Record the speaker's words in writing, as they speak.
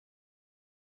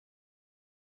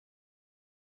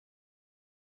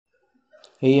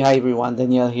Hey, hi everyone,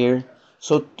 Daniel here.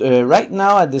 So right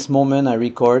now at this moment I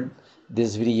record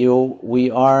this video,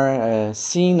 we are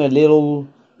seeing a little,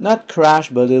 not crash,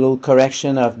 but a little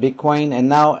correction of Bitcoin, and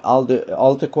now all the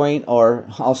altcoin are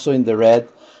also in the red.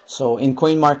 So in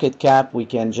CoinMarketCap we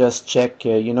can just check,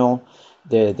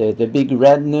 the big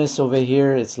redness over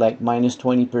here. It's like minus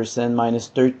 20%, minus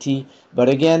 30. But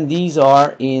again, these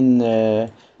are in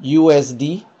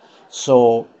USD.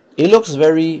 So it looks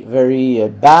very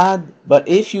bad, but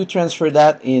if you transfer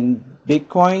that in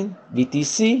Bitcoin,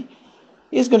 BTC,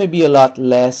 it's going to be a lot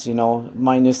less,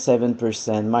 minus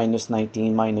 7%, minus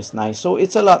 19, minus 9. So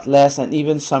it's a lot less, and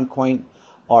even some coin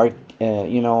are,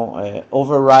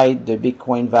 override the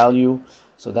Bitcoin value.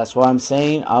 So that's why I'm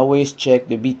saying always check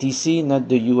the BTC, not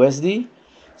the USD.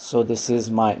 So this is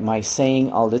my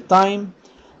saying all the time.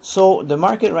 So the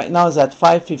market right now is at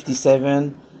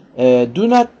 557. Do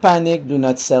not panic, do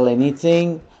not sell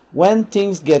anything. When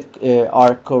things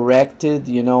are corrected,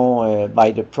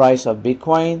 by the price of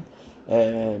Bitcoin,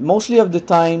 mostly of the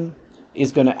time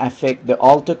it's going to affect the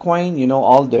altcoin.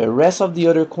 All the rest of the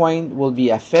other coin will be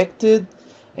affected,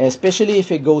 especially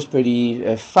if it goes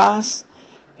pretty fast.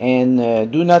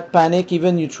 And do not panic.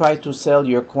 Even you try to sell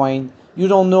your coin, you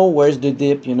don't know where's the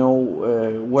dip,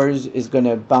 where it's going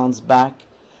to bounce back.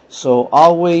 So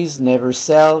always never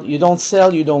sell. You don't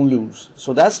sell, you don't lose.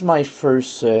 So that's my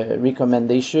first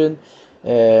recommendation.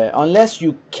 Unless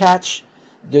you catch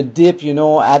the dip,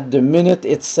 at the minute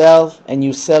itself, and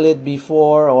you sell it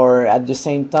before or at the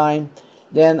same time,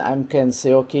 then I can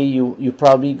say, okay, you're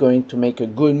probably going to make a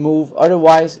good move.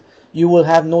 Otherwise, you will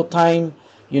have no time,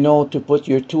 to put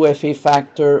your 2FA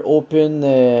factor, open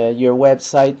your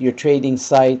website, your trading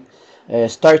site,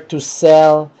 start to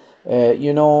sell. And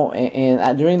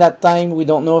during that time we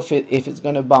don't know if it's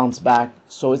going to bounce back,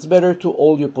 so it's better to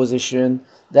hold your position.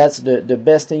 That's the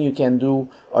best thing you can do,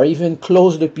 or even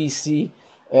close the PC,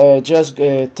 just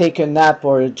take a nap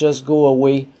or just go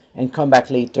away and come back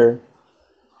later,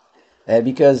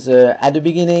 because at the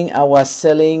beginning I was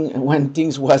selling when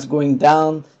things was going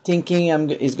down,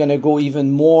 thinking it's going to go even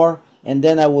more, and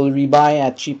then I will rebuy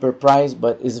at cheaper price.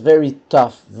 But it's very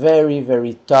tough,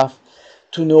 very tough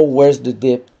to know where's the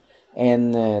dip,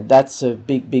 and that's a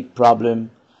big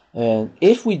problem.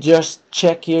 If we just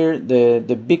check here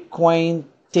the Bitcoin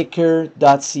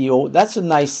ticker.co, that's a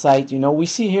nice site. We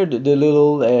see here the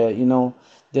little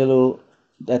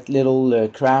that little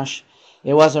crash.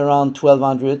 It was around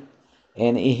 1200,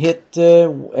 and it hit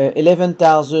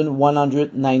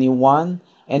 11,191,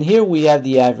 and here we have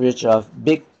the average of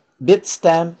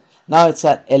Bitstamp. Now it's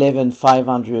at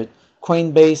 11,500.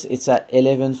 Coinbase, it's at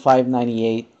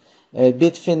 11,598.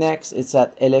 Bitfinex, it's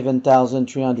at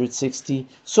 11,360.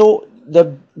 So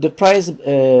the price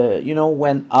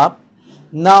went up.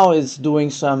 Now it's doing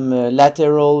some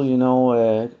lateral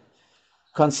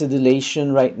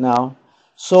consolidation right now.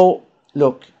 So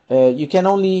look, you can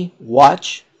only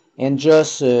watch and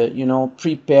just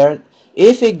prepare.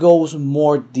 If it goes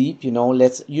more deep,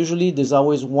 usually there's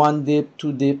always one dip,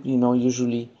 two dip,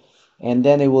 usually, and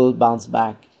then it will bounce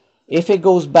back. If it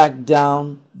goes back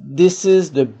down, this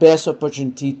is the best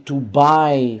opportunity to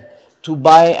buy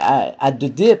at the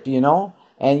dip,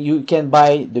 and you can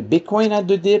buy the Bitcoin at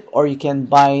the dip, or you can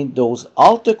buy those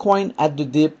altcoin at the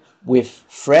dip with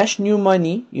fresh new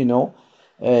money. You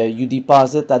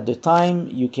deposit at the time,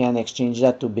 you can exchange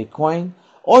that to Bitcoin,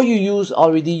 or you use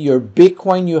already your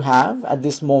Bitcoin you have at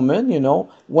this moment,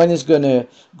 when it's gonna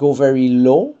go very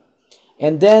low,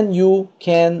 and then you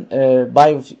can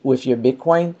buy with your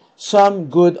Bitcoin some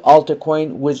good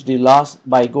altcoin which they lost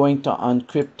by going on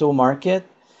crypto market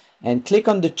and click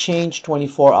on the change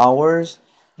 24 hours.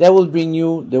 That will bring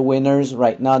you the winners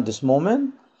right now at this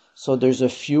moment. So there's a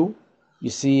few. You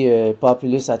see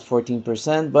Populous at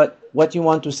 14%, but what you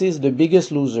want to see is the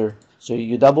biggest loser. So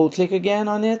you double click again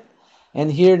on it,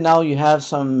 and here now you have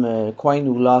some coin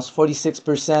who lost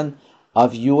 46%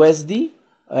 of USD.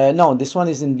 No, this one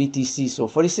is in BTC. So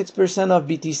 46% of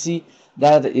BTC,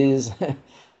 that is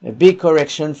a big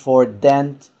correction for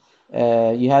Dent.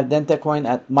 You have Dentacoin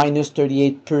at minus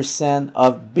 38%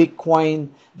 of Bitcoin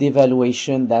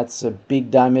devaluation. That's a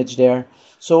big damage there.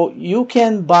 So you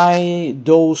can buy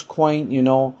those coins,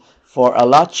 for a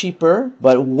lot cheaper,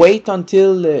 but wait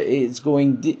until it's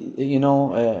going,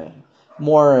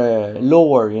 more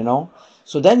lower,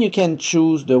 So then you can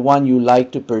choose the one you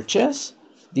like to purchase,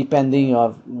 depending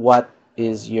on what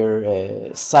is your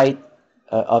site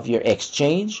of your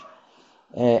exchange.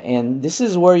 And this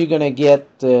is where you're gonna get,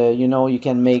 you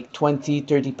can make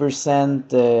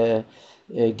 20-30%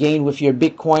 gain with your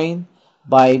Bitcoin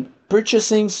by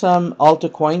purchasing some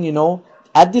altcoin.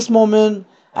 At this moment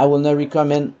I will not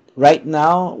recommend right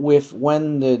now with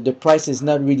when the price is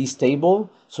not really stable.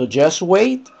 So just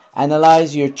wait,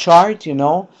 analyze your chart, you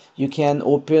know. You can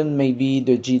open maybe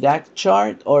the GDAX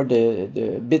chart or the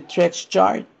Bittrex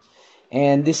chart.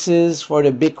 And this is for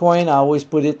the Bitcoin. I always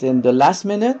put it in the last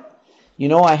minute. You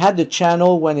know, I had the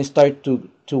channel when it started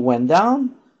to went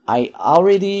down. I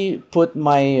already put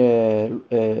my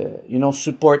you know,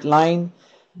 support line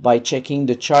by checking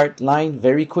the chart line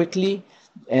very quickly,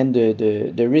 and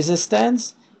the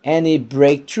resistance, and a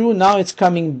breakthrough. Now it's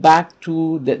coming back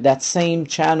to that same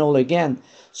channel again,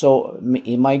 so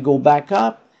it might go back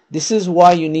up. This is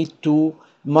why you need to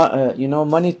you know,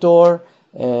 monitor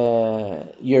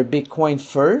your Bitcoin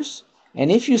first.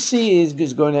 And if you see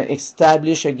it's going to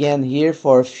establish again here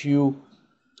for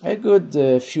a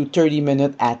good few 30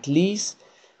 minutes at least,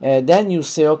 then you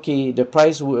say, okay, the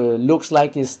price looks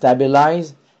like it's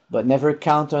stabilized, but never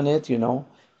count on it, you know,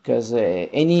 because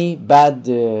any bad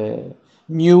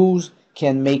news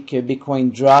can make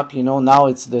Bitcoin drop. You know, now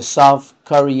it's the South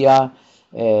Korea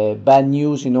bad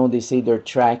news. You know, they say they're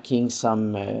tracking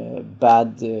some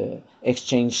bad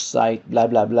exchange site, blah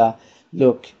blah blah.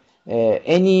 Look,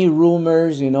 any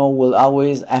rumors, you know, will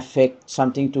always affect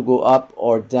something to go up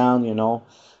or down, you know.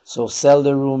 So sell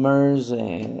the rumors.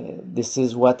 This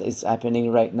is what is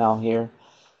happening right now here.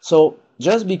 So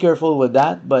just be careful with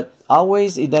that, but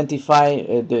always identify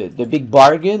the big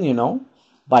bargain, you know,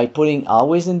 by putting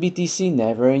always in BTC,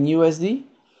 never in USD.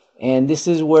 And this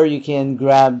is where you can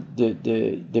grab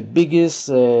the biggest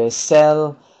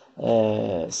sell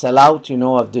out, you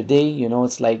know, of the day. You know,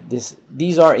 it's like this.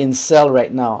 These are in sell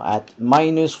right now at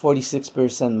minus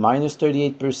 46%, minus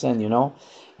 38%, you know.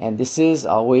 And this is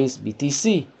always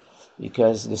BTC,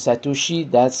 because the Satoshi,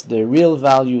 that's the real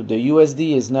value. The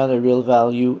USD is not a real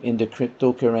value in the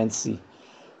cryptocurrency.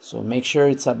 So make sure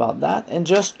it's about that, and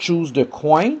just choose the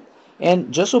coin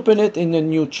and just open it in a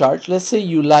new chart. Let's say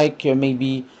you like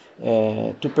maybe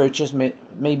to purchase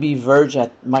maybe Verge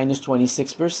at minus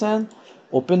 26%.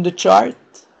 Open the chart,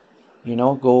 you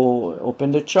know, go open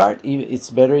the chart.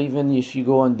 It's better even if you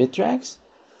go on Bittrex,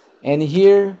 and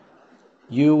here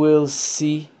you will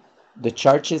see the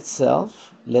chart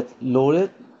itself. Let's load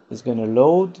it. It's gonna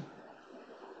load.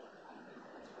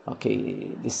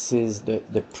 Okay, this is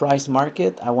the price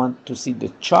market. I want to see the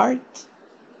chart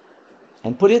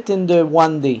and put it in the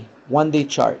one day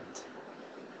chart.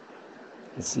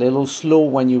 It's a little slow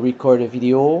when you record a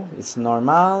video. It's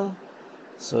normal.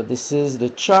 So this is the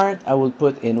chart I will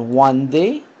put in one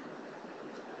day,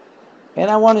 and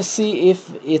I want to see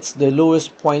if it's the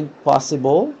lowest point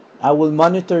possible. I will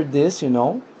monitor this, you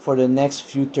know, for the next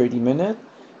few 30 minutes.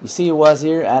 You see it was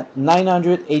here at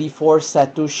 984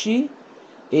 Satoshi.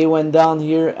 It went down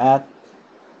here at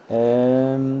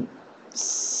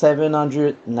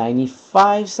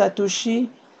 795 Satoshi,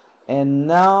 and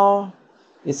now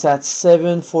it's at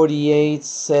 748,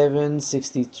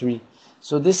 763.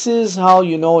 So this is how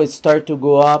you know it start to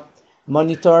go up.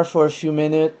 Monitor for a few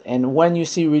minutes, and when you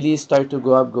see really start to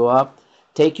go up,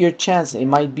 take your chance. It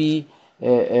might be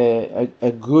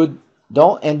a good.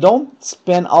 Don't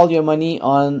spend all your money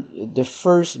on the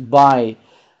first buy.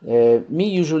 Me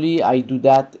usually I do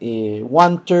that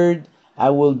 1/3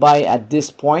 I will buy at this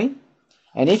point,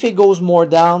 and if it goes more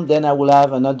down, then I will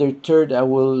have another third I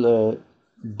will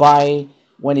buy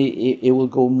when it will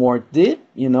go more deep,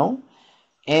 you know.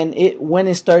 And when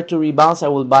it start to rebound, I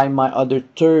will buy my other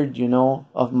third, you know,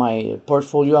 of my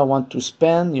portfolio I want to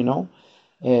spend, you know,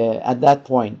 at that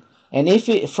point. And if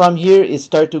from here it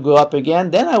start to go up again,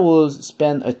 then I will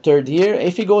spend a third here.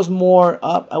 If it goes more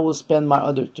up, I will spend my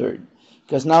other third,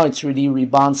 because now it's really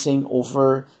rebounding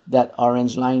over that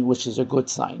orange line, which is a good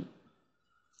sign.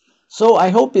 So I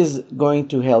hope it's going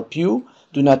to help you.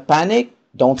 Do not panic.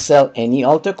 Don't sell any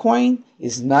altcoin.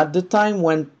 It's not the time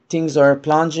when things are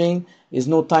plunging. It's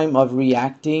no time of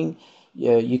reacting.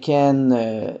 You can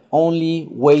only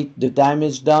wait the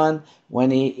damage done.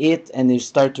 When it hit and it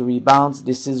start to rebound,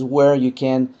 this is where you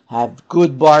can have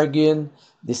good bargain.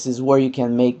 This is where you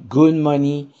can make good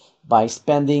money by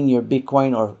spending your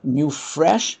Bitcoin or new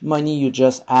fresh money you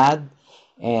just add,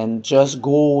 and just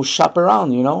go shop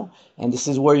around, you know. And this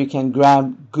is where you can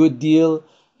grab good deal,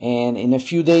 and in a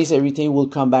few days everything will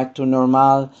come back to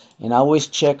normal. And always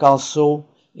check also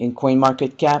in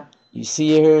CoinMarketCap. You see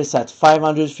here it's at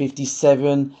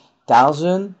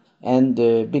 557,000, and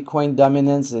the Bitcoin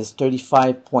dominance is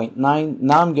 35.9.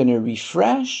 Now I'm gonna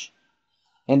refresh,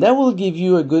 and that will give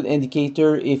you a good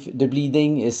indicator if the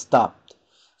bleeding is stopped.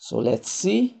 So let's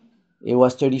see, it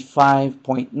was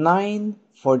 35.9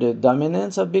 for the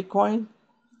dominance of Bitcoin.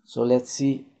 So let's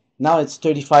see, now it's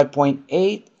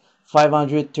 35.8,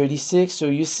 536. So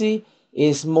you see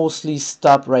is mostly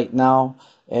stopped right now.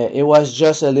 It was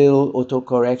just a little auto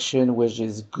correction, which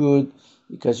is good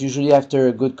because usually after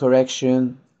a good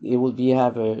correction it will be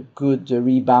have a good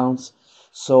rebounds.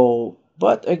 So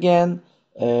but again,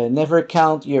 never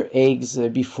count your eggs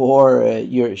before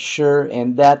you're sure,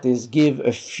 and that is give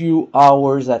a few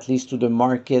hours at least to the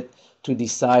market to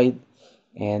decide,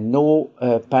 and no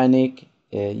panic.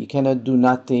 You cannot do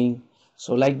nothing.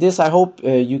 So like this, I hope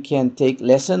you can take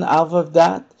lesson out of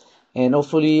that, and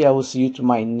hopefully I will see you to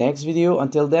my next video.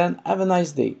 Until then, have a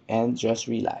nice day and just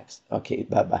relax. Okay,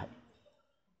 bye bye.